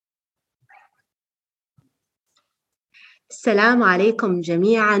السلام عليكم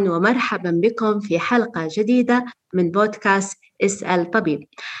جميعا ومرحبا بكم في حلقة جديدة من بودكاست اسأل طبيب.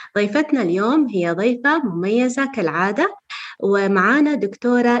 ضيفتنا اليوم هي ضيفة مميزة كالعادة، ومعانا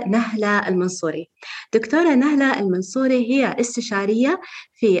دكتورة نهلة المنصوري. دكتورة نهلة المنصوري هي استشارية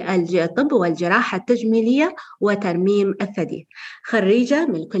في الطب والجراحة التجميلية وترميم الثدي، خريجة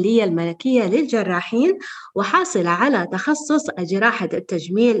من الكلية الملكية للجراحين، وحاصلة على تخصص جراحة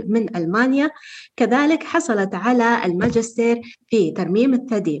التجميل من ألمانيا. كذلك حصلت على الماجستير في ترميم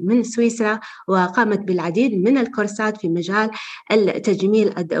الثدي من سويسرا، وقامت بالعديد من الكورسات في مجال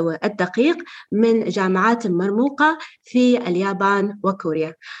التجميل الدقيق من جامعات مرموقة في اليابان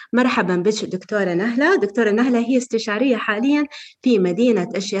وكوريا. مرحبا بك دكتورة نهلة. دكتورة نهلة هي استشارية حاليا في مدينة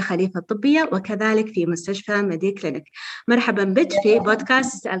الشيخ خليفة الطبية، وكذلك في مستشفى مدي كلينيك. مرحبا بك في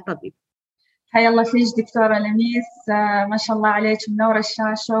بودكاست اسأل طبيب. حيا الله فيك دكتورة لميس. ما شاء الله عليك، منورة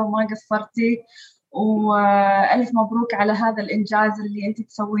الشاشة وما قصرتي، وألف مبروك على هذا الإنجاز اللي أنت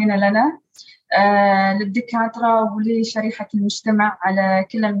تسوينه لنا، للدكاترة ولشريحة المجتمع على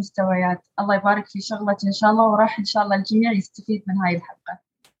كل المستويات. الله يبارك في شغلك إن شاء الله، وراح إن شاء الله الجميع يستفيد من هاي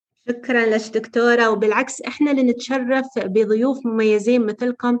الحلقة. شكرا لك دكتورة، وبالعكس احنا اللي نتشرف بضيوف مميزين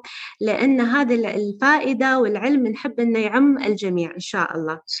مثلكم، لأن هذه الفائدة والعلم نحب أنه يعم الجميع إن شاء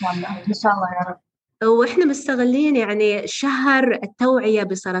الله. إن شاء الله إن شاء الله يا رب. وإحنا مستغلين يعني شهر التوعية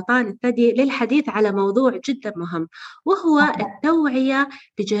بسرطان الثدي للحديث على موضوع جدا مهم، وهو التوعية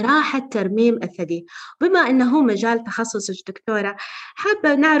بجراحة ترميم الثدي. بما أنه مجال تخصصك دكتورة،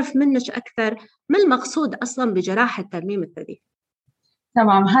 حابة نعرف منك أكثر ما المقصود أصلا بجراحة ترميم الثدي؟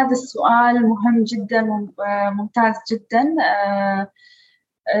 تمام، هذا السؤال مهم جدا وممتاز جدا.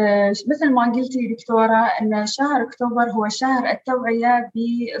 مثل ما قلتي دكتورة، أن شهر أكتوبر هو شهر التوعية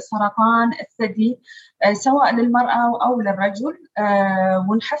بسرطان الثدي، سواء للمرأة أو للرجل،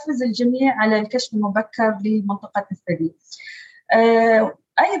 ونحفز الجميع على الكشف المبكر لمنطقة الثدي.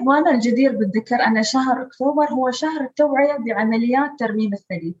 أيضا الجدير بالذكر أن شهر أكتوبر هو شهر التوعية بعمليات ترميم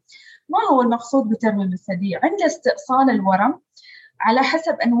الثدي. ما هو المقصود بترميم الثدي؟ عند استئصال الورم، على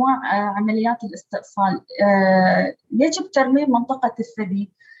حسب أنواع عمليات الاستئصال، يجب ترميم منطقة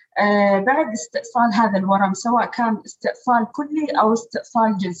الثدي بعد استئصال هذا الورم، سواء كان استئصال كلي أو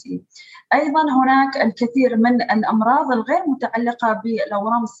استئصال جزئي. أيضا هناك الكثير من الأمراض الغير متعلقة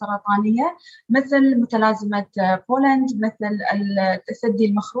بالأورام السرطانية، مثل متلازمة بولند، مثل التثدي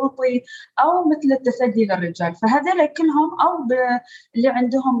المخروطي، أو مثل التثدي للرجال. فهذول كلهم، أو اللي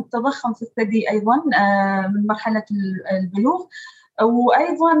عندهم تضخم في الثدي أيضا من مرحلة البلوغ،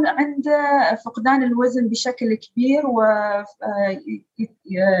 وأيضا عند فقدان الوزن بشكل كبير ويصير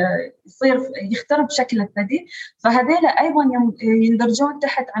يخترب شكل الثدي، فهذيلا أيضا يندرجون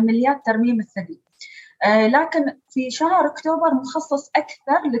تحت عمليات ترميم الثدي. لكن في شهر أكتوبر مخصص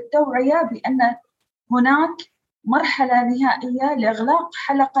أكثر للتوعية بأن هناك مرحلة نهائية لإغلاق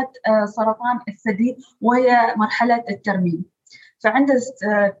حلقة سرطان الثدي، وهي مرحلة الترميم. فعند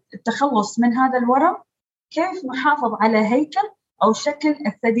التخلص من هذا الورم، كيف نحافظ على هيكل أو شكل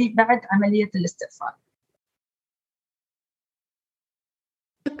الثدي بعد عملية الاستئصال.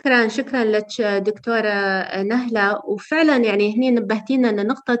 شكرا لك دكتورة نهلة. وفعلا يعني هني نبهتينا أن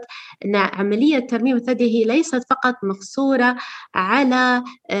نقطة أن عملية ترميم الثدي هي ليست فقط مقصورة على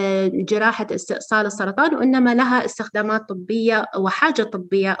جراحة استئصال السرطان، وإنما لها استخدامات طبية وحاجة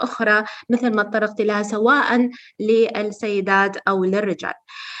طبية أخرى مثل ما تطرقت لها، سواء للسيدات أو للرجال.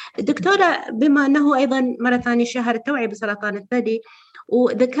 دكتورة، بما أنه أيضا مرة ثانية شهر التوعية بسرطان الثدي،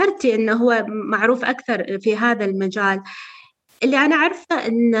 وذكرتي أنه هو معروف أكثر في هذا المجال، اللي أنا عارفة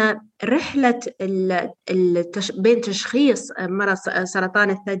أن رحلة بين تشخيص مرض سرطان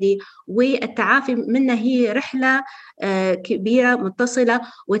الثدي والتعافي منه هي رحلة كبيرة متصلة،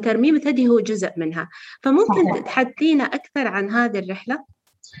 وترميم الثدي هو جزء منها. فممكن تحدثينا أكثر عن هذه الرحلة؟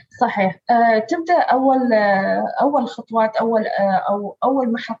 صحيح. تبدأ أول خطوات،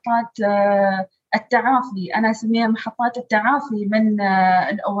 أول محطات التعافي، أنا أسميها محطات التعافي من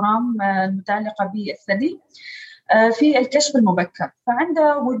الأورام المتعلقة بالثدي، في الكشف المبكر. فعند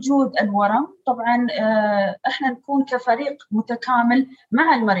وجود الورم، طبعا احنا نكون كفريق متكامل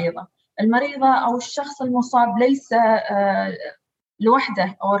مع المريضة أو الشخص المصاب، ليس لوحده،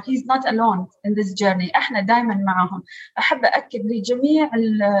 or he's not alone in this journey. احنا دائما معهم. احب اكد لجميع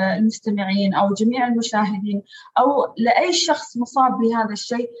المستمعين او جميع المشاهدين او لاي شخص مصاب بهذا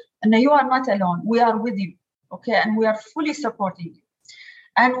الشيء ان you are not alone, we are with you, okay, and we are fully supporting you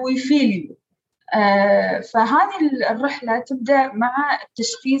and we feel you. فهذه الرحلة تبدأ مع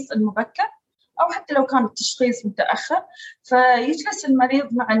التشخيص المبكر أو حتى لو كان التشخيص متأخر، فيجلس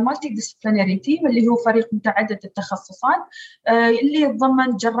المريض مع المالتي ديسبلينري تيم اللي هو فريق متعدد التخصصات، اللي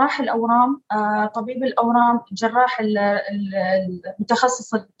يتضمن جراح الأورام، طبيب الأورام، جراح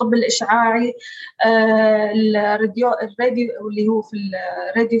المتخصص الطب الإشعاعي، الراديو اللي هو في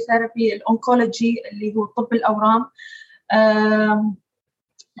الراديو ثيرابي، الأونكولوجي اللي هو طب الأورام،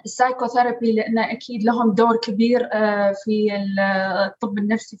 السايكوثيرابي لأن أكيد لهم دور كبير في الطب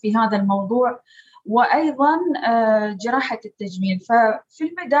النفسي في هذا الموضوع، وأيضا جراحة التجميل. ففي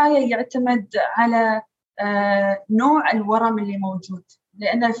البداية يعتمد على نوع الورم اللي موجود،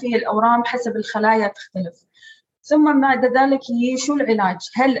 لأن في الأورام حسب الخلايا تختلف. ثم بعد ذلك شو العلاج؟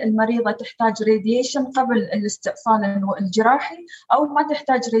 هل المريضة تحتاج راديشن قبل الاستئصال الجراحي أو ما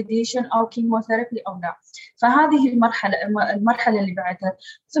تحتاج راديشن أو كيموثيرابي أو لا؟ فهذه المرحلة اللي بعدها.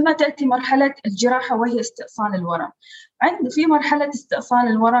 ثم تأتي مرحلة الجراحة وهي استئصال الورم. في مرحلة استئصال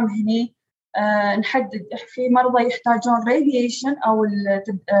الورم هنا نحدد في مرضى يحتاجون راديشن أو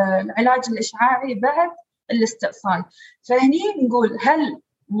العلاج الإشعاعي بعد الاستئصال. فهني نقول هل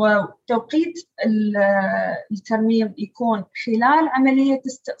توقيت الترميم يكون خلال عملية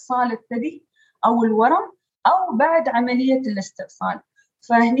استئصال الثدي أو الورم أو بعد عملية الاستئصال.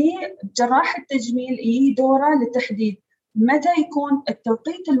 فهني جراح التجميل دوره لتحديد متى يكون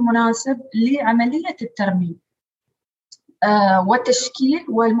التوقيت المناسب لعملية الترميم والتشكيل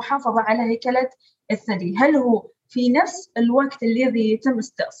والمحافظة على هيكلة الثدي. هل هو في نفس الوقت الذي يتم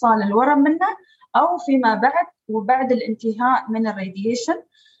استئصال الورم منه أو فيما بعد وبعد الانتهاء من الراديشن؟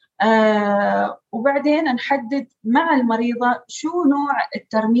 وبعدين نحدد مع المريضة شو نوع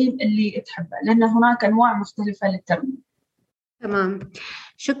الترميم اللي تحبه، لأن هناك أنواع مختلفة للترميم. تمام،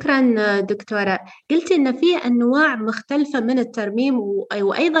 شكرا دكتورة. قلتي إن في أنواع مختلفة من الترميم،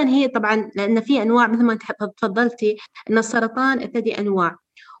 وأيضا هي طبعا لأن في أنواع مثل ما تفضلتي أن السرطان الثدي أنواع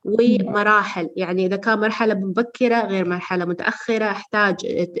ومراحل، يعني إذا كان مرحلة مبكرة غير مرحلة متأخرة، يحتاج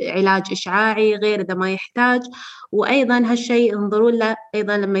علاج إشعاعي غير إذا ما يحتاج. وأيضا هالشيء ينظرون له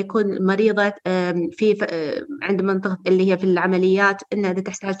أيضا لما يكون المريضة في عند منطقة اللي هي في العمليات إنها إذا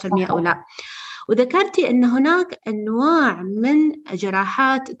تحتاج ترمية أو لا. وذكرتي أن هناك أنواع من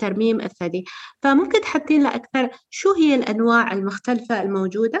جراحات ترميم الثدي، فممكن تحدثين لنا أكثر شو هي الأنواع المختلفة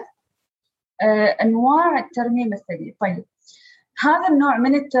الموجودة؟ أنواع ترميم الثدي. طيب، هذا النوع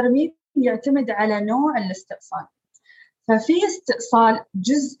من الترميم يعتمد على نوع الاستئصال. ففي استئصال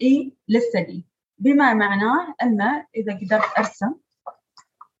جزئي للثدي، بما معناه أن إذا قدرت أرسم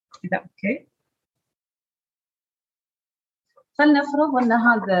إذا أوكي، فلنفرض أن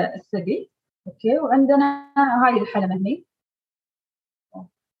هذا الثدي أوكي، وعندنا هاي الحلمة هني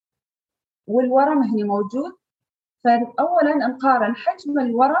والورم هني موجود. فأولا نقارن حجم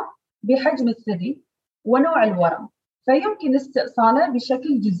الورم بحجم الثدي ونوع الورم، فيمكن استئصاله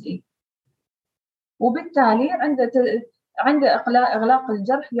بشكل جزئي، وبالتالي عند إغلاق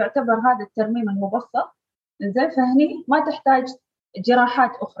الجرح يعتبر هذا الترميم المبسط. زين، فهني ما تحتاج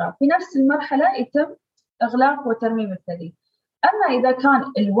جراحات أخرى، في نفس المرحلة يتم إغلاق وترميم الثدي. أما إذا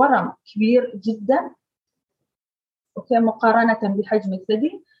كان الورم كبير جدا أوكي مقارنة بحجم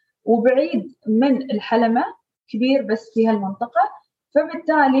الثدي وبعيد من الحلمة، كبير بس في هالمنطقة،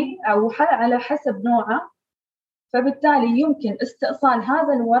 فبالتالي أو على حسب نوعه، فبالتالي يمكن استئصال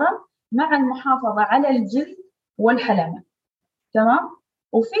هذا الورم مع المحافظة على الجلد والحلمة. تمام.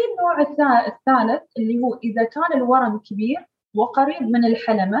 وفي النوع الثالث اللي هو إذا كان الورم كبير وقريب من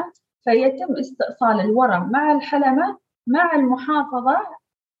الحلمة، فيتم استئصال الورم مع الحلمة مع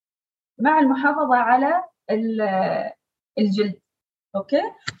المحافظة على الجلد. أوكي.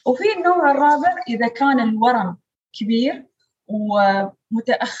 وفي النوع الرابع إذا كان الورم كبير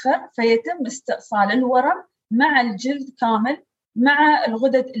ومتأخر، فيتم استئصال الورم مع الجلد كامل مع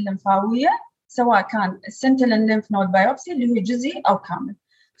الغدد الليمفاوية، سواء كان السنتينل ليمف نود بايوبسي اللي هو جزئي أو كامل.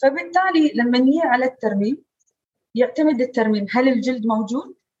 فبالتالي لما نيجي على الترميم، يعتمد الترميم هل الجلد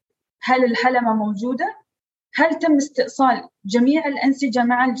موجود، هل الحلمة موجودة، هل تم استئصال جميع الأنسجة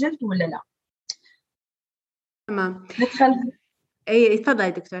مع الجلد ولا لا. تمام. ندخل. أي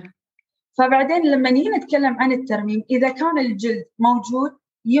تفضل دكتور. فبعدين لما نيجي نتكلم عن الترميم، إذا كان الجلد موجود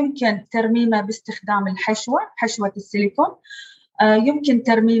يمكن ترميمه باستخدام حشوة السيليكون. يمكن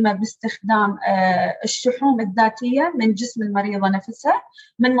ترميمه باستخدام الشحوم الذاتية من جسم المريضة نفسها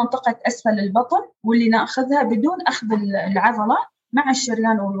من منطقة أسفل البطن، واللي نأخذها بدون أخذ العضلة مع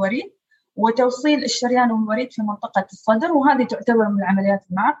الشريان والوريد، وتوصيل الشريان والوريد في منطقة الصدر، وهذه تعتبر من العمليات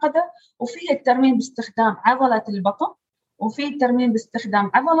المعقدة. وفي الترميم باستخدام عضلة البطن، وفي الترميم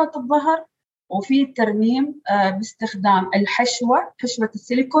باستخدام عضلة الظهر، وفي الترميم باستخدام حشوة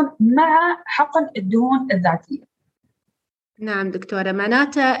السيليكون مع حقن الدهون الذاتية. نعم دكتورة،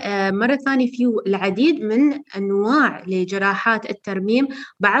 معناته مرة ثانية في العديد من أنواع لجراحات الترميم،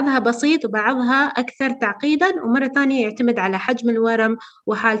 بعضها بسيط وبعضها أكثر تعقيدا، ومرة ثانية يعتمد على حجم الورم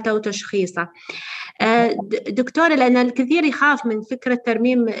وحالته وتشخيصه. دكتورة، لأن الكثير يخاف من فكرة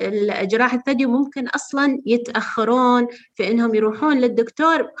ترميم جراحة الثدي، وممكن أصلا يتأخرون في أنهم يروحون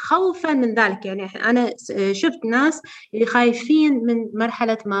للدكتور خوفا من ذلك. يعني أنا شفت ناس اللي خايفين من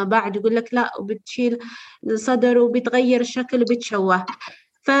مرحلة ما بعد، يقول لك لا وبتشيل الصدر وبتغير الشكل وبتشوه.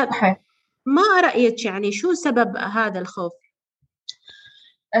 فما رأيك، يعني شو سبب هذا الخوف؟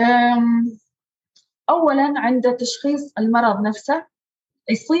 أولا عند تشخيص المرض نفسه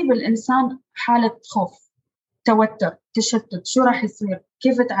يصيب الإنسان حالة خوف، توتر، تشتت، شو راح يصير،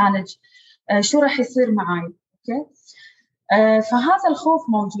 كيف أتعالج، شو راح يصير معاي. أوكي؟ فهذا الخوف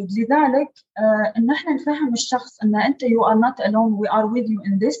موجود. لذلك إن إحنا نفهم الشخص إن أنت you are not alone, we are with you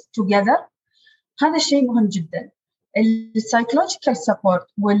in this together. هذا الشيء مهم جدا. السايكولوجيكال سبورت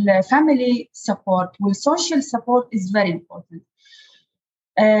والفاميلي سبورت والسوشيال سبورت is very important.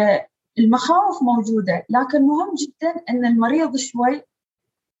 المخاوف موجودة، لكن مهم جدا أن المريض شوي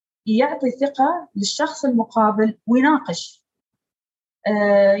يعطي ثقة للشخص المقابل ويناقش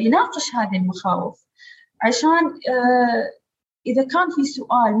هذه المخاوف، عشان إذا كان في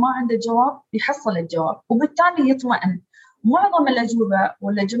سؤال ما عنده جواب يحصل الجواب، وبالتالي يطمئن. معظم الأجوبة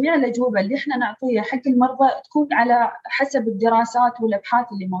ولا جميع الأجوبة اللي إحنا نعطيها حق المرضى تكون على حسب الدراسات والأبحاث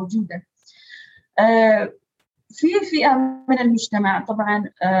اللي موجودة. في فئة من المجتمع طبعاً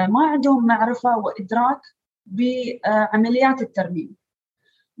ما عندهم معرفة وإدراك بعمليات الترميم،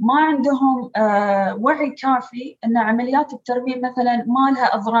 ما عندهم وعي كافي أن عمليات الترميم مثلاً ما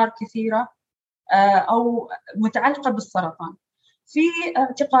لها أضرار كثيرة أو متعلقة بالسرطان. في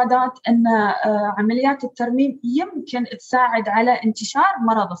اعتقادات أن عمليات الترميم يمكن تساعد على انتشار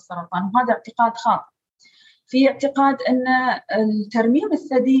مرض السرطان، وهذا اعتقاد خاطئ. في اعتقاد أن الترميم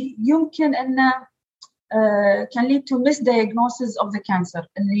الثدي يمكن أن can lead to misdiagnosis of the cancer،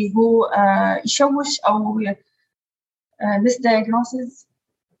 اللي هو يشوش أو misdiagnosis،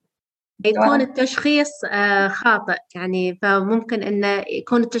 يكون التشخيص خاطئ، يعني فممكن إنه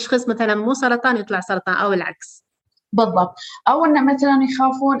يكون التشخيص مثلا مو سرطان يطلع سرطان أو العكس. بالضبط، أو إنه مثلا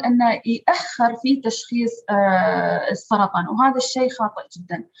يخافون إنه يأخر في تشخيص السرطان، وهذا الشيء خاطئ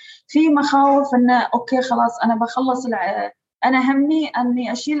جدا. في مخاوف إنه أوكي خلاص أنا بخلص أنا همي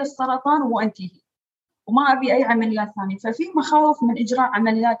أني أشيل السرطان وأنتهي وما أبي أي عمليات ثانية، ففي مخاوف من إجراء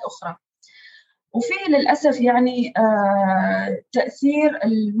عمليات أخرى. وفي للأسف يعني تأثير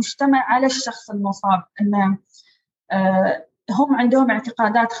المجتمع على الشخص المصاب، إنه هم عندهم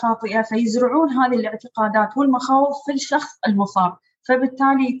اعتقادات خاطئة فيزرعون هذه الاعتقادات والمخاوف في الشخص المصاب،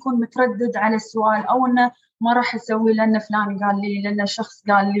 فبالتالي يكون متردد على السؤال، أو إنه ما راح أسوي لأن فلان قال لي، لأن الشخص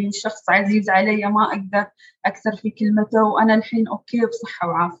قال لي، الشخص عزيز علي ما أقدر أكثر في كلمته، وأنا الحين أوكي بصحة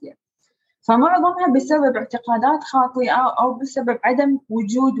وعافية. فمعظمها بسبب اعتقادات خاطئة أو بسبب عدم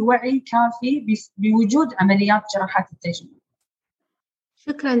وجود وعي كافي بوجود عمليات جراحات التجميل.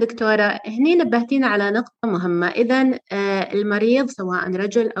 شكرا دكتورة، هني نبهتينا على نقطة مهمة. إذن المريض سواء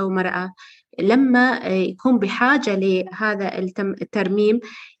رجل أو مرأة لما يكون بحاجة لهذا الترميم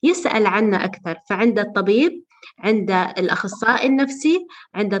يسأل عنه أكثر، فعند الطبيب، عند الأخصائي النفسي،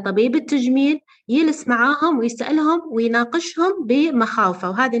 عند طبيب التجميل، يجلس معاهم ويسألهم ويناقشهم بمخاوفه،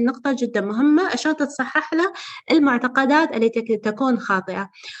 وهذه النقطة جدا مهمة عشان تصحح له المعتقدات التي تكون خاطئة.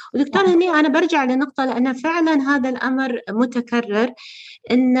 ودكتور هني أنا برجع لنقطة، لأن فعلا هذا الأمر متكرر،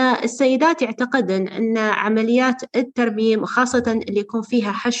 إن السيدات يعتقدن أن عمليات الترميم وخاصة اللي يكون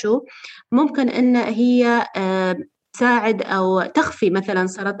فيها حشو ممكن أن هي تساعد أو تخفي مثلا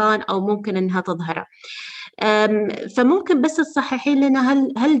سرطان، أو ممكن أنها تظهره. فممكن بس تصححين لنا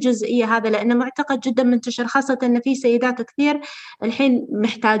هالجزئية هذا، لأنه معتقد جدا منتشر، خاصة أن في سيدات كثير الحين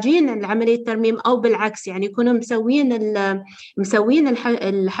محتاجين العملية الترميم، أو بالعكس يعني يكونوا مسوين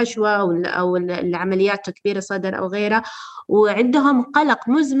الحشوة أو العمليات تكبير الصدر أو غيره، وعندهم قلق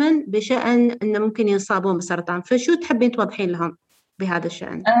مزمن بشأن أنه ممكن ينصابون بسرطان. فشو تحبين توضحين لهم بهذا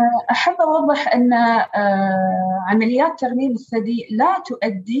الشأن؟ أحب أوضح أن عمليات ترميم الثدي لا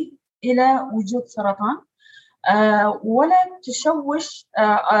تؤدي إلى وجود سرطان، ولا تشوش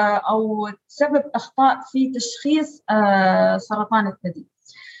أو تسبب أخطاء في تشخيص سرطان الثدي.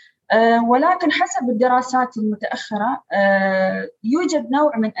 ولكن حسب الدراسات المتأخرة يوجد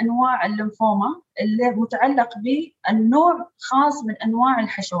نوع من أنواع الليمفوما اللي متعلق بالنوع خاص من أنواع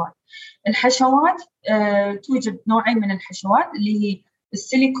الحشوات. الحشوات توجد نوعين من الحشوات، اللي هي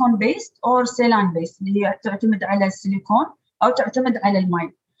السيليكون بيست أو سيلان بيست، اللي هي تعتمد على السيليكون أو تعتمد على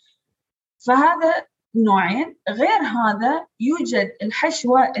الماء. فهذا نوعين. غير هذا يوجد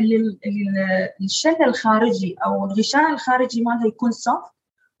الحشوة اللي الشل الخارجي أو الغشاء الخارجي مالها يكون soft،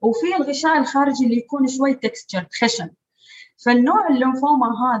 وفي الغشاء الخارجي اللي يكون شوي textured خشن. فالنوع الليمفوما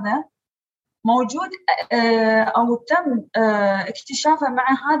هذا موجود أو تم اكتشافه مع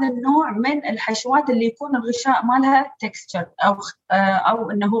هذا النوع من الحشوات اللي يكون الغشاء مالها textured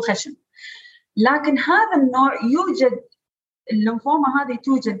أو أنه خشن. لكن هذا النوع يوجد الليمفوما هذه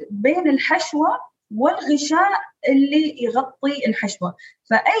توجد بين الحشوة والغشاء اللي يغطي الحشوة.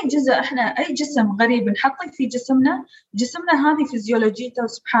 فأي جزء أي جسم غريب نحطه في جسمنا هذه فيزيولوجيته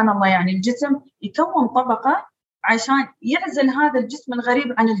سبحان الله، يعني الجسم يكون طبقة عشان يعزل هذا الجسم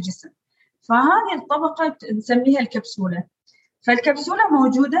الغريب عن الجسم، فهذه الطبقة نسميها الكبسولة. فالكبسولة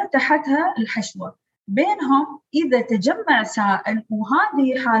موجودة تحتها الحشوة، بينهم إذا تجمع سائل،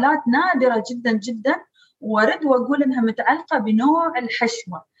 وهذه حالات نادرة جدا جدا، وارد واقول انها متعلقه بنوع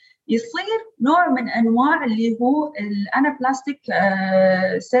الحشوه، يصير نوع من انواع اللي هو الانابلاستيك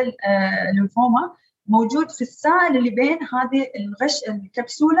سيل ليمفوما موجود في السائل اللي بين هذه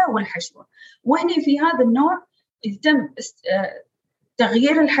الكبسوله والحشوه. وهنا في هذا النوع يتم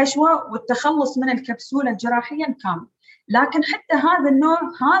تغيير الحشوه والتخلص من الكبسوله جراحيا كامل. لكن حتى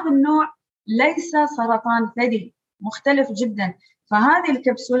هذا النوع ليس سرطان ثدي، مختلف جدا. فهذه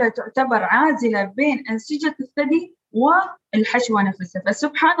الكبسولة تعتبر عازلة بين أنسجة الثدي والحشوة نفسها.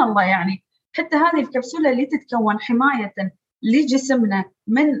 فسبحان الله، يعني حتى هذه الكبسولة اللي تتكون حماية لجسمنا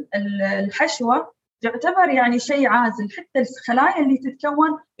من الحشوة تعتبر يعني شيء عازل. حتى الخلايا اللي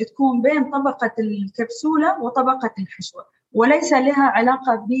تكون بين طبقة الكبسولة وطبقة الحشوة، وليس لها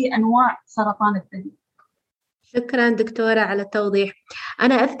علاقة بأنواع سرطان الثدي. شكرا دكتورة على التوضيح.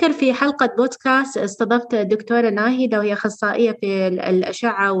 أنا أذكر في حلقة بودكاست استضفت الدكتورة ناهدة، وهي أخصائية في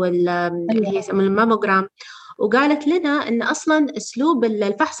الأشعة واللي هي يسمونها الماموجرام، وقالت لنا أن أصلاً أسلوب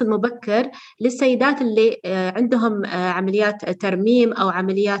الفحص المبكر للسيدات اللي عندهم عمليات ترميم أو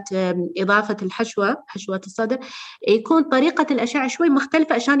عمليات إضافة حشوة الصدر، يكون طريقة الأشعة شوي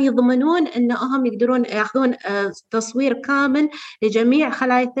مختلفة عشان يضمنون أنهم يقدرون يأخذون تصوير كامل لجميع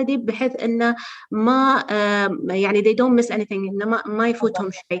خلايا الثدي، بحيث أنه ما يعني they don't miss anything، إنه ما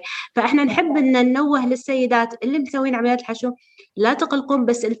يفوتهم شيء. فإحنا نحب أن ننوه للسيدات اللي مسوين عمليات الحشو لا تقلقون،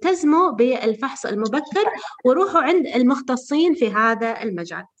 بس التزموا بالفحص المبكر وروحوا عند المختصين في هذا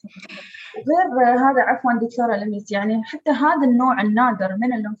المجال. غير هذا عفوا دكتورة لميس، يعني حتى هذا النوع النادر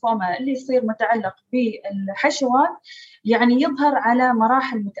من الليمفوما اللي يصير متعلق بالحشوات يعني يظهر على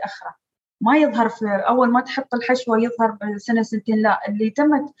مراحل متأخرة، ما يظهر في أول ما تحط الحشوة يظهر بسنة سنتين، لا، اللي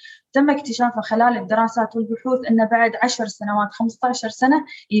تم اكتشافه خلال الدراسات والبحوث أنه بعد 10 سنوات 15 سنة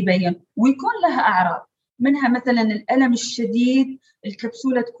يبين، ويكون لها أعراض منها مثلا الألم الشديد،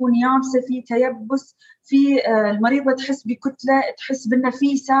 الكبسولة تكون يابسة، في تيبس، في المريضة تحس بكتلة، تحس بأنه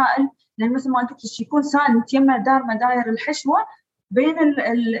في سائل، لأن مثل ما قلت يكون سائل متجمع دار مداير الحشوة بين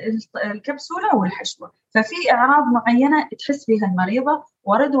الكبسولة والحشوة. ففي أعراض معينة تحس فيها المريضة،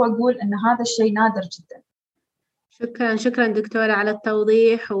 وأرد وأقول أن هذا الشيء نادر جدا. شكرا دكتورة على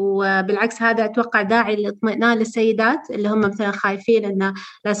التوضيح، وبالعكس هذا أتوقع داعي للاطمئنان للسيدات اللي هم مثلا خايفين أن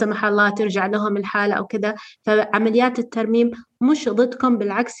لا سمح الله ترجع لهم الحالة أو كذا. فعمليات الترميم مش ضدكم،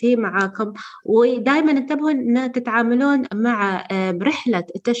 بالعكس هي معاكم، ودائما انتبهوا أن تتعاملون مع رحلة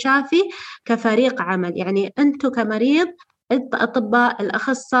التشافي كفريق عمل، يعني أنتم كمريض، الأطباء،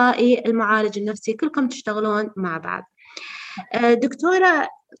 الأخصائي، المعالج النفسي، كلكم تشتغلون مع بعض. دكتورة،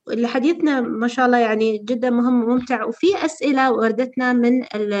 حديثنا ما شاء الله يعني جدا مهم وممتع، وفي أسئلة وردتنا من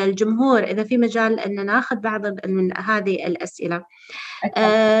الجمهور، إذا في مجال أن ناخذ بعض من هذه الأسئلة.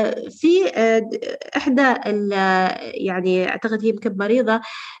 في إحدى يعني أعتقد هي يمكن مريضة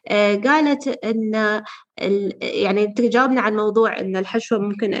قالت أن يعني تجاوبنا عن موضوع أن الحشوة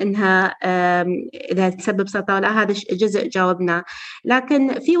ممكن أنها إذا تسبب سرطان، هذا جزء جاوبنا،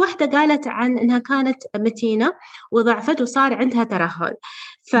 لكن في واحدة قالت عن أنها كانت متينة وضعفت وصار عندها ترهل،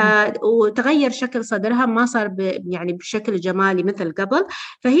 وتغير شكل صدرها، ما صار يعني بشكل جمالي مثل قبل.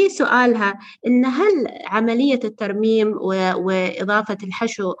 فهي سؤالها إن هل عملية الترميم وإضافة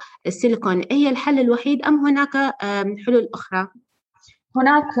الحشو السيليكون هي الحل الوحيد أم هناك حلول أخرى؟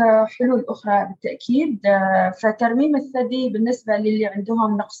 هناك حلول أخرى بالتأكيد. فترميم الثدي بالنسبة للي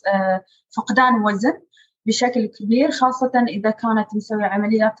عندهم نقص فقدان وزن بشكل كبير، خاصة إذا كانت مسوية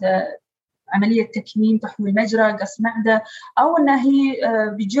عملية تكميم، تحويل مجرى، قص معدة، أو أنها هي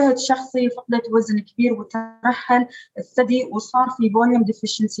بجهد شخصي فقدت وزن كبير وترهل الثدي وصار في فوليوم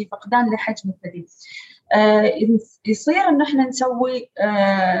ديفيشنسي، فقدان لحجم الثدي. يصير أن احنا نسوي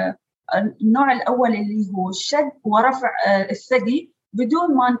النوع الأول اللي هو شد ورفع الثدي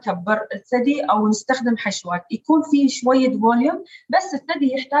بدون ما نكبر الثدي أو نستخدم حشوات، يكون فيه شوية فوليوم، بس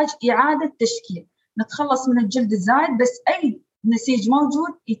الثدي يحتاج إعادة تشكيل. نتخلص من الجلد الزائد، بس أي نسيج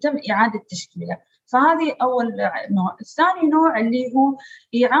موجود يتم إعادة تشكيله. فهذه أول نوع. الثاني نوع اللي هو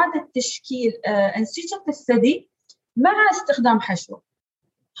إعادة تشكيل أنسجة الثدي مع استخدام حشو.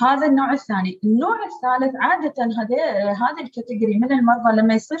 هذا النوع الثاني. النوع الثالث عادة هذه الكاتيجوري من المرضى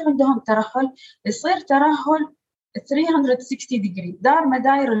لما يصير عندهم ترهل، يصير ترهل 360 ديجري، دار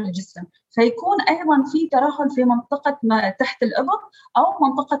مداير الجسم، فيكون أيضا في ترهل في منطقة ما تحت الإبط أو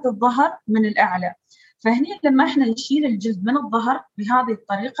منطقة الظهر من الأعلى. فهني لما احنا نشيل الجلد من الظهر بهذه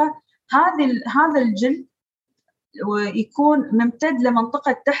الطريقة، هذا الجلد ويكون ممتد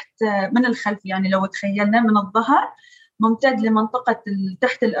لمنطقة تحت من الخلف، يعني لو تخيلنا من الظهر ممتد لمنطقة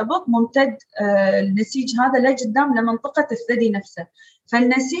تحت الإبط، ممتد النسيج هذا لقدام لمنطقة الثدي نفسه.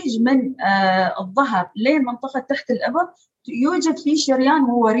 فالنسيج من الظهر لمنطقة تحت الإبط يوجد فيه شريان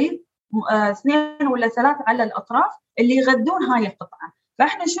ووريد 2 ولا 3 على الأطراف اللي يغذون هاي القطعة.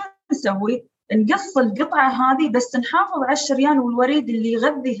 فإحنا شو نسوي؟ نقص القطعة هذه بس نحافظ على الشريان والوريد اللي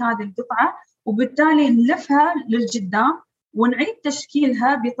يغذي هذه القطعة، وبالتالي نلفها للقدام ونعيد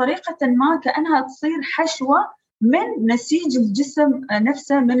تشكيلها بطريقة ما كأنها تصير حشوة من نسيج الجسم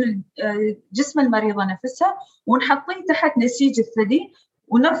نفسه، من جسم المريضة نفسها، ونحطيه تحت نسيج الثدي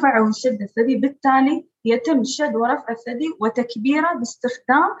ونرفع ونشد الثدي. بالتالي يتم شد ورفع الثدي وتكبيره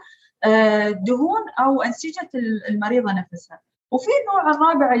باستخدام دهون أو أنسجة المريضة نفسها. وفي النوع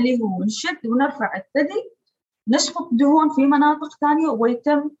الرابع اللي هو نشد ونرفع الثدي، نشفط دهون في مناطق ثانية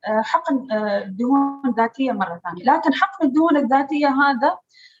ويتم حقن دهون ذاتية مرة ثانية. لكن حقن الدهون الذاتية هذا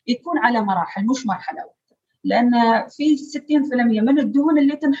يكون على مراحل مش مرحلة واحدة، لأن في 60% من الدهون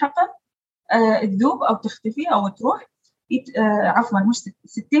اللي تنحقن تذوب أو تختفي أو تروح، عفوا مش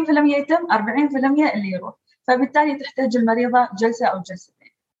 60% يتم، 40% اللي يروح. فبالتالي تحتاج المريضة جلسة أو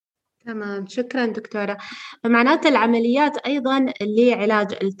جلستين. تمام، شكرا دكتورة. فمعناته العمليات أيضا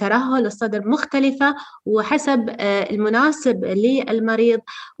لعلاج الترهل الصدر مختلفة وحسب المناسب للمريض،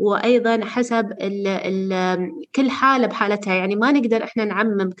 وأيضا حسب كل حالة بحالتها، يعني ما نقدر إحنا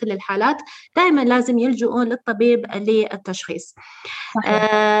نعمم كل الحالات، دائما لازم يلجؤون للطبيب للتشخيص.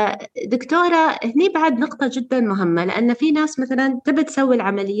 دكتورة، هني بعد نقطة جدا مهمة، لأن في ناس مثلا تبي تسوي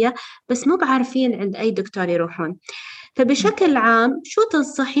العملية بس مو بعارفين عند أي دكتور يروحون. فبشكل عام شو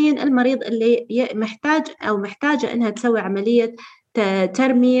تنصحين المريض اللي محتاج أو محتاجة إنها تسوي عملية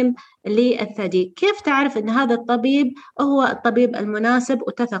ترميم للثدي؟ كيف تعرف إن هذا الطبيب هو الطبيب المناسب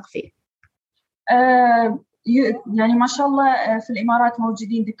وتثق فيه؟ يعني ما شاء الله في الإمارات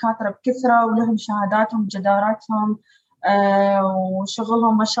موجودين دكاترة بكثرة ولهم شهاداتهم وجداراتهم،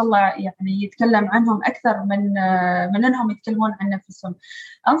 وشغلهم ما شاء الله يعني يتكلم عنهم أكثر من أنهم يتكلمون عن نفسهم.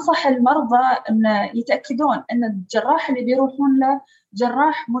 أنصح المرضى أن يتأكدون أن الجراح اللي بيروحون له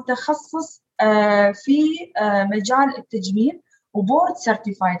جراح متخصص في مجال التجميل وبورد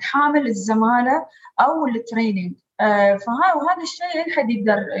سيرتيفايد، حامل الزمالة أو التريننج. وهذا الشيء أي حد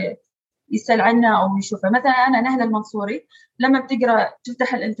يقدر يسأل عنه أو يشوفه. مثلا أنا نهلة المنصوري، لما بتقرأ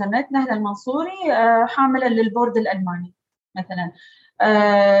تفتح الإنترنت نهلة المنصوري حاملة للبورد الألماني، مثلا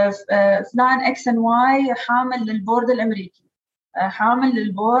فلان إكس إن واي حامل للبورد الأمريكي، حامل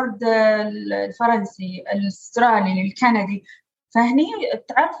للبورد الفرنسي، الأسترالي، الكندي. فهني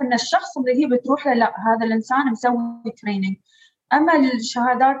تعرف أن الشخص اللي هي بتروح له لا، هذا الإنسان مسوي تريننج. أما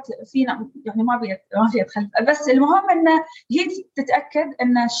الشهادات فينا يعني ما في أدخل، بس المهم إنه هي تتأكد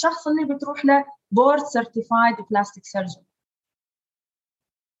إن الشخص اللي بتروح له بورد سيرتيفايد بلاستيك سيرجن،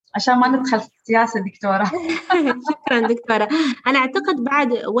 عشان ما ندخل في السياسة دكتورة. شكرا دكتورة. أنا أعتقد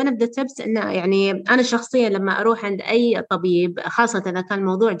بعد one of the tips إنه يعني أنا شخصيا لما أروح عند أي طبيب، خاصة إذا كان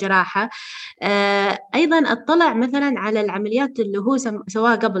موضوع جراحة، أيضا أطلع مثلا على العمليات اللي هو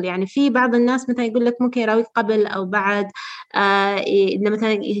سواها قبل. يعني في بعض الناس مثلا يقول لك ممكن يراويك قبل أو بعد، إنه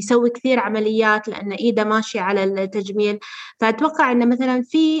مثلا يسوي كثير عمليات لأن إيده ماشية على التجميل. فأتوقع إنه مثلا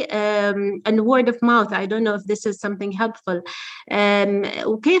في word of mouth. I don't know if this is something helpful.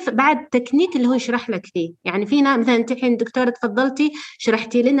 وكيف بعد تكنيك اللي هو يشرح لك فيه. يعني فينا مثلا انت الحين دكتورة تفضلتي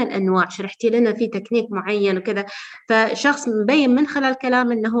شرحتي لنا الانواع، شرحتي لنا في تكنيك معين وكذا، فشخص مبين من خلال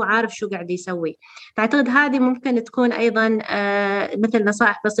كلام انه هو عارف شو قاعد يسوي. فاعتقد هذه ممكن تكون ايضا مثل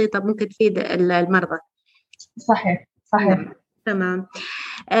نصائح بسيطة ممكن تفيد المرضى. صحيح. تمام.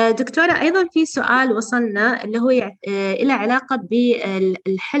 دكتورة، أيضا في سؤال وصلنا اللي هو إلى علاقة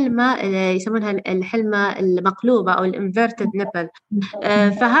بالحلمة، يسمونها الحلمة المقلوبة أو الانفيرتد نيبل.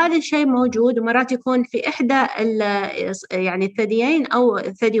 فهذا الشيء موجود ومرات يكون في إحدى يعني الثديين أو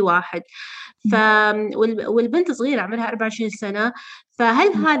ثدي واحد. والبنت صغيرة عمرها 24 سنة.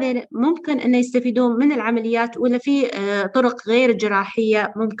 فهل هذا ممكن أن يستفيدون من العمليات، ولا في طرق غير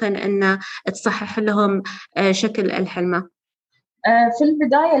جراحية ممكن أن تصحح لهم شكل الحلمة؟ في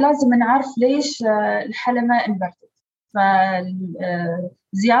البداية لازم نعرف ليش الحلمة انفرتت.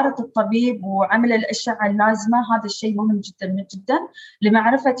 فزيارة الطبيب وعمل الأشعة اللازمة هذا الشيء مهم جدا جدا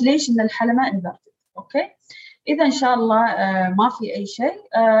لمعرفة ليش إن الحلمة انفرتت. أوكي، إذا إن شاء الله ما في أي شيء،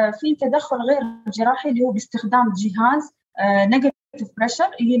 في تدخل غير جراحي اللي هو باستخدام جهاز نيجاتيف بريشر،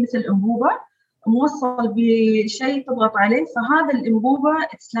 اللي مثل أنبوبة موصل بشيء تضغط عليه، فهذا الأنبوبة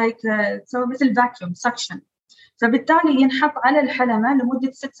تسوي مثل فاكيوم سكشن، فبالتالي ينحط على الحلمة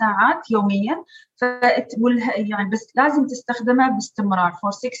لمدة 6 ساعات يوميا. يعني بس لازم تستخدمه باستمرار for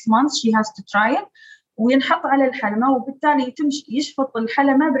 6 months she has to try it، وينحط على الحلمة، وبالتالي يتم يشفط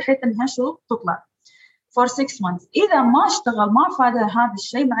الحلمة بحيث انها شو تطلع for 6 months. إذا ما اشتغل ما فاد هذا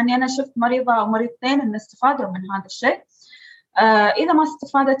الشيء، مع أني أنا شفت مريضة أو مريضتين أن استفادوا من هذا الشيء، إذا ما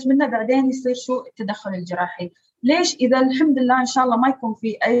استفادت منه بعدين يصير شو التدخل الجراحي. ليش؟ إذا الحمد لله إن شاء الله ما يكون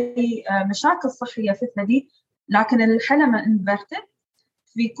في أي مشاكل صحية في الثدي، لكن الحلمة انفرتت،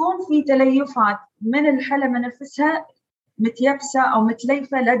 بيكون في تليفات من الحلمة نفسها متيبسة أو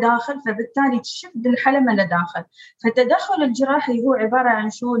متليفة لداخل، فبالتالي تشد الحلمة لداخل. فالتدخل الجراحي هو عبارة عن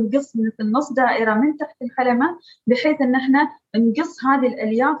شو؟ نقص مثل نص دائرة من تحت الحلمة، بحيث إن إحنا نقص هذه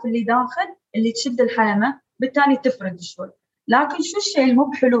الألياف اللي داخل اللي تشد الحلمة، بالتالي تفرد شوي. لكن شو الشيء المو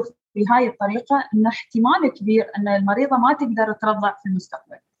بحلو في هاي الطريقة؟ إن احتمال كبير أن المريضة ما تقدر ترضع في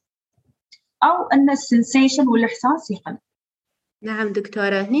المستقبل، أو أن السنسيشن والإحساس يقل. نعم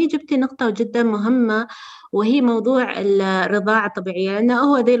دكتورة، هني جبتي نقطة جدا مهمة، وهي موضوع الرضاعة الطبيعية، لأنه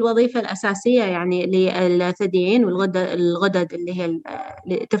هو ذي الوظيفة الأساسية يعني للثديين والغدد اللي هي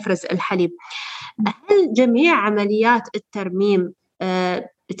اللي تفرز الحليب. هل جميع عمليات الترميم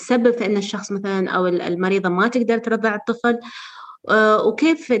تسبب في أن الشخص مثلا أو المريضة ما تقدر ترضع الطفل؟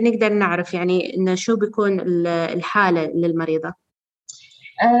 وكيف نقدر نعرف يعني إن شو بيكون الحالة للمريضة؟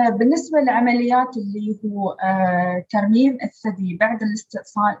 بالنسبة لعمليات اللي هو ترميم الثدي بعد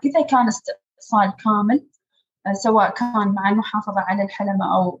الاستئصال، إذا كان استئصال كامل سواء كان مع المحافظة على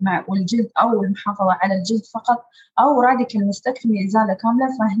الحلمة أو مع الجلد، أو المحافظة على الجلد فقط، أو راديكال مستكمي إزالة كاملة،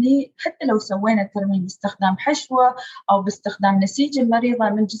 فهني حتى لو سوينا الترميم باستخدام حشوة أو باستخدام نسيج المريضة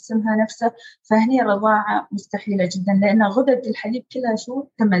من جسمها نفسه، فهني الرضاعة مستحيلة جدا، لأن غدد الحليب كلها شو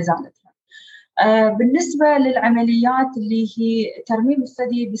تم إزالتها. بالنسبة للعمليات اللي هي ترميم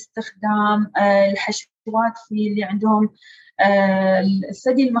الثدي باستخدام الحشوات في اللي عندهم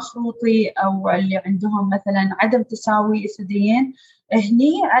الثدي المخروطي، أو اللي عندهم مثلا عدم تساوي الثديين،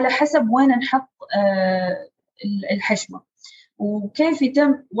 هني على حسب وين نحط الحشوة وكيف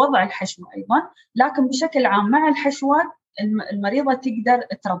يتم وضع الحشوة أيضا. لكن بشكل عام مع الحشوات المريضة تقدر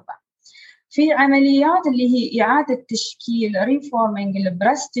ترضع. في عمليات اللي هي إعادة تشكيل ريفورمينج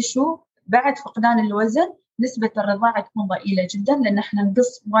البريست تيشو بعد فقدان الوزن، نسبة الرضاعة تكون ضئيلة جدا، لأن احنا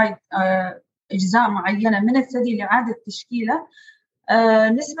نقص وايد أجزاء معينة من الثدي لإعادة تشكيله،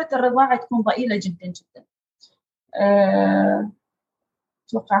 نسبة الرضاعة تكون ضئيلة جدا جدا.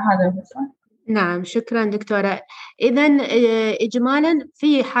 أتوقع هذا هو. نعم، شكرا دكتورة. إذا إجمالا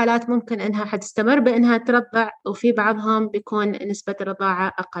في حالات ممكن أنها حتستمر بأنها ترضع، وفي بعضهم بيكون نسبة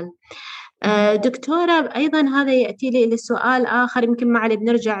الرضاعة أقل. دكتورة، أيضا هذا يأتي لي لسؤال آخر، يمكن معلي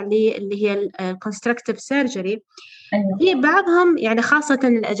بنرجع اللي هي الكونستركتيف سيرجري. في بعضهم يعني خاصة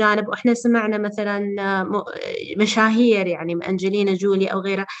الأجانب، وإحنا سمعنا مثلا مشاهير يعني أنجلينا جولي أو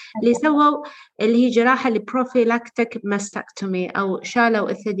غيرها اللي سووا اللي هي جراحة البروفيلاكتيك ماستكتومي، أو شالوا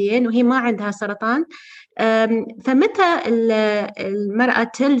الثديين وهي ما عندها سرطان. فمتى المرأة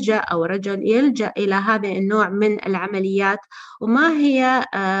تلجأ أو الرجل يلجأ إلى هذا النوع من العمليات، وما هي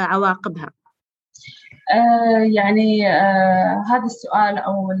عواقبها؟ يعني هذا السؤال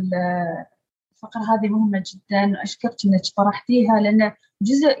أو الفقرة هذه مهمة جدا، وأشكرك أنك طرحتيها، لأن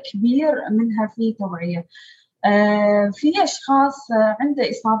جزء كبير منها في توعية. في أشخاص عند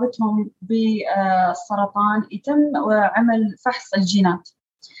إصابتهم بالسرطان يتم عمل فحص الجينات،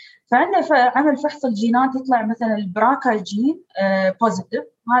 فعند عمل فحص الجينات يطلع مثلا البراكا جين بوزيتيف،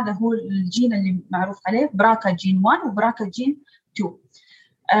 هذا هو الجين اللي معروف عليه براكا جين 1 وبراكا جين 2.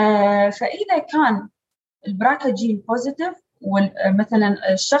 فإذا كان البراكا جين بوزيتيف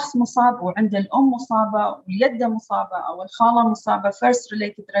ومثلا الشخص مصاب وعند الأم مصابة واليدة مصابة أو الخالة مصابة first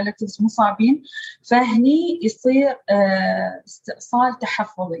related relatives مصابين، فهني يصير استئصال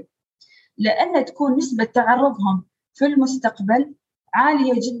تحفظي، لأن تكون نسبة تعرضهم في المستقبل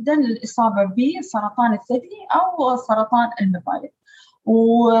عالية جدا للإصابة بسرطان الثدي أو سرطان المبايض.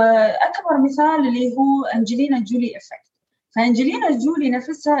 وأكبر مثال اللي هو أنجلينا جولي إفكت. فأنجلينا جولي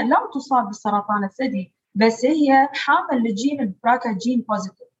نفسها لم تصاب بسرطان الثدي، بس هي حامل لجين البراكا جين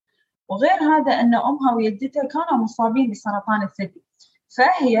بوزيتيف، وغير هذا أن أمها ويدتها كانوا مصابين بسرطان الثدي،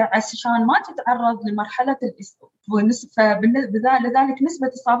 فهي عشان ما تتعرض لمرحلة لذلك نسبة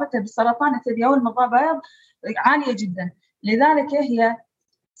إصابتها بسرطان الثدي أو المبايض عالية جدا. لذلك هي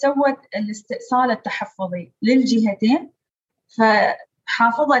سوت الاستئصال التحفظي للجهتين،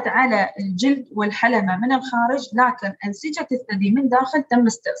 فحافظت على الجلد والحلمة من الخارج، لكن أنسجة الثدي من داخل تم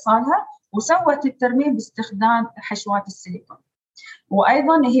استئصالها، وسوت الترميم باستخدام حشوات السيليكون،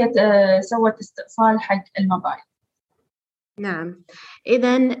 وأيضا هي سوت استئصال حق المبايض. نعم،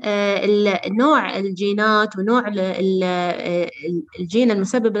 إذا نوع الجينات ونوع الجين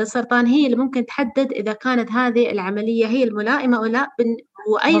المسبب للسرطان هي اللي ممكن تحدد إذا كانت هذه العملية هي الملائمة أو لا،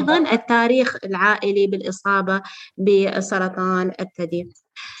 وأيضا التاريخ العائلي بالإصابة بسرطان الثدي.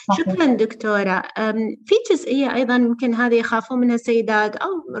 شكرا دكتورة. في جزئية أيضا ممكن هذه يخافون منها السيدات أو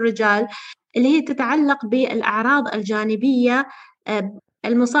الرجال، اللي هي تتعلق بالأعراض الجانبية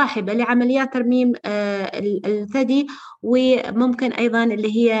المصاحبة لعمليات ترميم الثدي، وممكن أيضا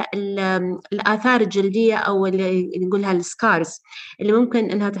اللي هي الآثار الجلدية أو اللي نقولها السكارز اللي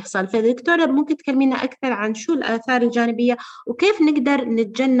ممكن إنها تحصل. فدكتورة ممكن تكلمينا أكثر عن شو الآثار الجانبية وكيف نقدر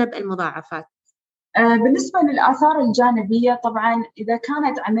نتجنب المضاعفات؟ بالنسبة للآثار الجانبية، طبعا إذا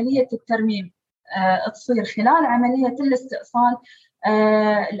كانت عملية الترميم تصير خلال عملية الاستئصال،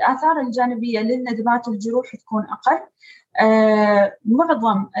 الآثار الجانبية للندبات والجروح تكون أقل.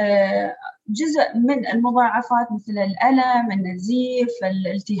 معظم جزء من المضاعفات مثل الألم، النزيف،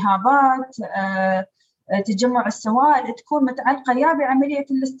 الالتهابات، تجمع السوائل تكون متعلقة يا بعملية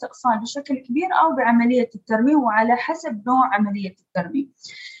الاستئصال بشكل كبير أو بعملية الترميم، وعلى حسب نوع عملية الترميم.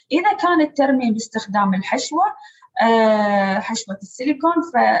 إذا كان الترميم باستخدام الحشوة، حشوة السيليكون،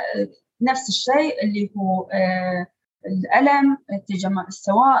 فنفس الشيء اللي هو الألم، تجمع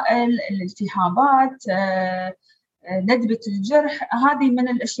السوائل، الالتهابات، ندبة الجرح، هذه من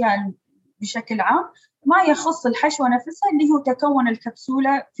الأشياء بشكل عام. ما يخص الحشوة نفسها اللي هو تكون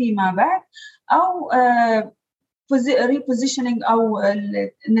الكبسولة فيما بعد، أو repositioning أو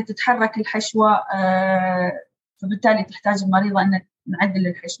أن تتحرك الحشوة، فبالتالي تحتاج المريضة أن نعدل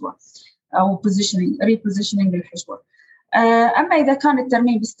الحشوة أو repositioning الحشوة. أما إذا كان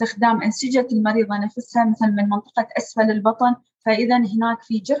الترميم باستخدام أنسجة المريضة نفسها مثل من منطقة أسفل البطن، فإذا هناك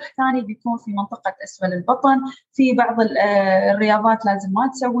في جرح ثاني بيكون في منطقة أسفل البطن. في بعض الرياضات لازم ما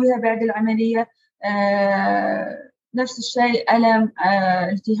تسويها بعد العملية، نفس الشيء ألم،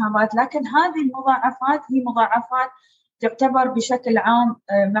 التهابات. لكن هذه المضاعفات هي مضاعفات تعتبر بشكل عام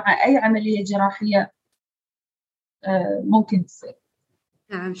مع أي عملية جراحية ممكن تصير.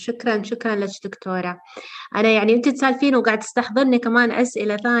 نعم، شكرا لك دكتورة. أنا يعني أنت تسالفين وقاعد تستحضرني كمان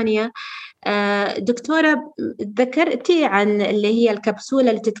أسئلة ثانية. دكتورة، ذكرتي عن اللي هي الكبسولة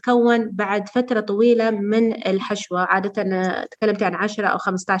اللي تتكون بعد فترة طويلة من الحشوة، عادة تكلمتي عن 10 أو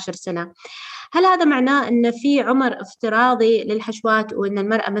 15 سنة. هل هذا معناه أن في عمر افتراضي للحشوات، وأن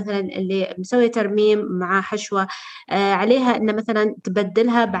المرأة مثلا اللي مسوية ترميم مع حشوة عليها أن مثلا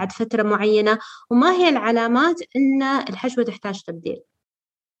تبدلها بعد فترة معينة؟ وما هي العلامات أن الحشوة تحتاج تبديل؟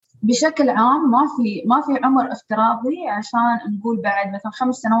 بشكل عام ما في عمر افتراضي عشان نقول بعد مثلا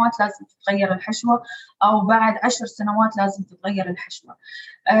 5 سنوات لازم تتغير الحشوة أو بعد 10 سنوات لازم تتغير الحشوة.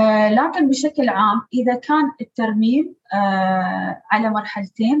 لكن بشكل عام إذا كان الترميم على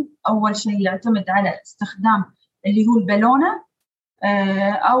مرحلتين، أول شيء يعتمد على استخدام اللي هو البالونة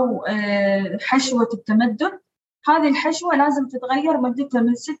أو حشوة التمدد. هذه الحشوة لازم تتغير مدتها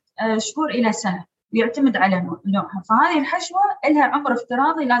من 6 شهور إلى سنة، يعتمد على نوعها. فهذه الحشوة لها عمر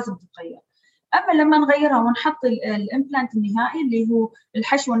افتراضي لازم تتغير. أما لما نغيرها ونحط الإمبلانت النهائي اللي هو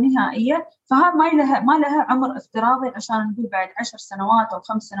الحشوة النهائية، فهذا ما لها عمر افتراضي عشان نقول بعد 10 سنوات أو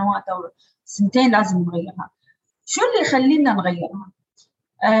 5 سنوات أو 2 لازم نغيرها. شو اللي يخلينا نغيرها؟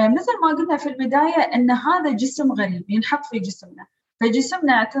 مثل ما قلنا في البداية أن هذا جسم غريب ينحط في جسمنا،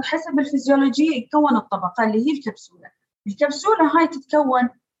 فجسمنا حسب الفيزيولوجيا يتكون الطبقة اللي هي الكبسولة. الكبسولة هاي تتكون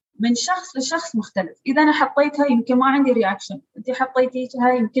من شخص لشخص مختلف. إذا أنا حطيتها يمكن ما عندي رياكشن، أنت حطيتيها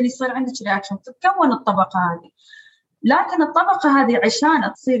يمكن يصير عندك رياكشن، تتكون الطبقة هذه. لكن الطبقة هذه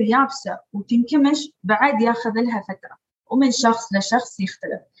عشان تصير يابسة وتنكمش بعد ياخذ لها فترة، ومن شخص لشخص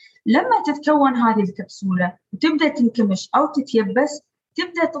يختلف. لما تتكون هذه الكبسولة وتبدأ تنكمش أو تتيبس،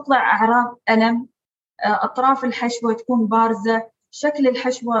 تبدأ تطلع أعراض ألم، أطراف الحشوة تكون بارزة، شكل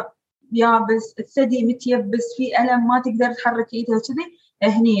الحشوة يابس، الثدي متيبس، في ألم، ما تقدر تحرك إيدها كذي.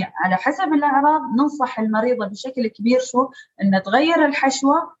 هني على حسب الأعراض ننصح المريضة بشكل كبير أن تغير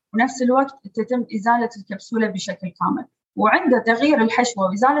الحشوة، ونفس الوقت تتم إزالة الكبسولة بشكل كامل. وعند تغيير الحشوة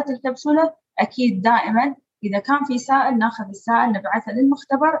وإزالة الكبسولة أكيد دائما إذا كان في سائل ناخذ السائل نبعثه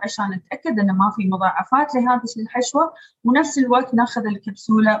للمختبر عشان نتأكد أنه ما في مضاعفات لهذه الحشوة، ونفس الوقت ناخذ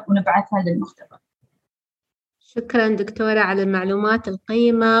الكبسولة ونبعثها للمختبر. شكرا دكتورة على المعلومات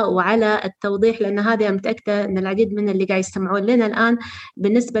القيمة وعلى التوضيح، لأن هذه أنا متأكدة أن العديد من اللي قاعد يستمعون لنا الآن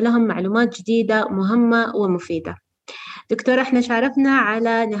بالنسبة لهم معلومات جديدة مهمة ومفيدة. دكتورة، احنا شارفنا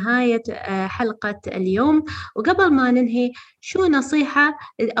على نهاية حلقة اليوم، وقبل ما ننهي شو نصيحة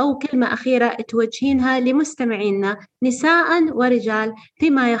أو كلمة أخيرة توجهينها لمستمعينا نساء ورجال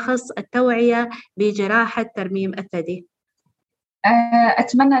فيما يخص التوعية بجراحة ترميم الثدي؟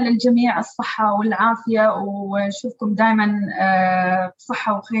 أتمنى للجميع الصحة والعافية، ونشوفكم دائما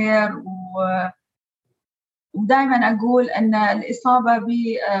بصحة وخير. ودائما أقول أن الإصابة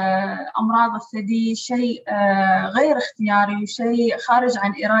بأمراض الثدي شيء غير اختياري وشيء خارج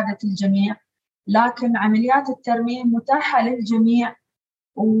عن إرادة الجميع، لكن عمليات الترميم متاحة للجميع.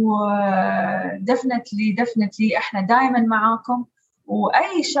 ودفنتلي احنا دائما معاكم،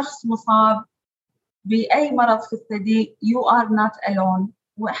 وأي شخص مصاب بأي مرض في الثدي you are not alone،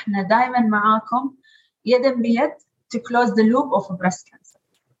 وإحنا دائما معاكم يدا بيد to close the loop of breast cancer.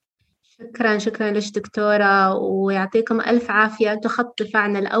 شكرا لك دكتورة، ويعطيكم ألف عافية. أنتم خط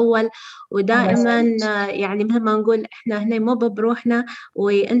دفاعنا الأول، ودائما يعني مثل ما نقول إحنا هنا مو بروحنا،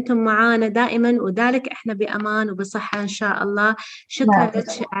 وأنتم معانا دائما، وذلك إحنا بأمان وبصحة إن شاء الله. شكرا لك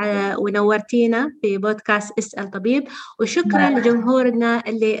ونورتينا في بودكاست اسأل طبيب، وشكرا لجمهورنا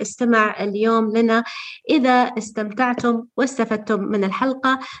اللي استمع اليوم لنا. إذا استمتعتم واستفدتم من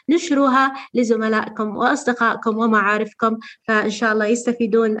الحلقة نشروها لزملائكم وأصدقائكم ومعارفكم، فإن شاء الله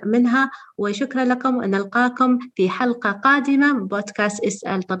يستفيدون منها. وشكرا لكم، ونلقاكم في حلقة قادمة من بودكاست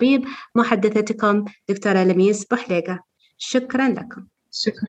اسأل طبيب. محدثتكم دكتورة لميس بوحليقة. شكرا لكم. شكرا.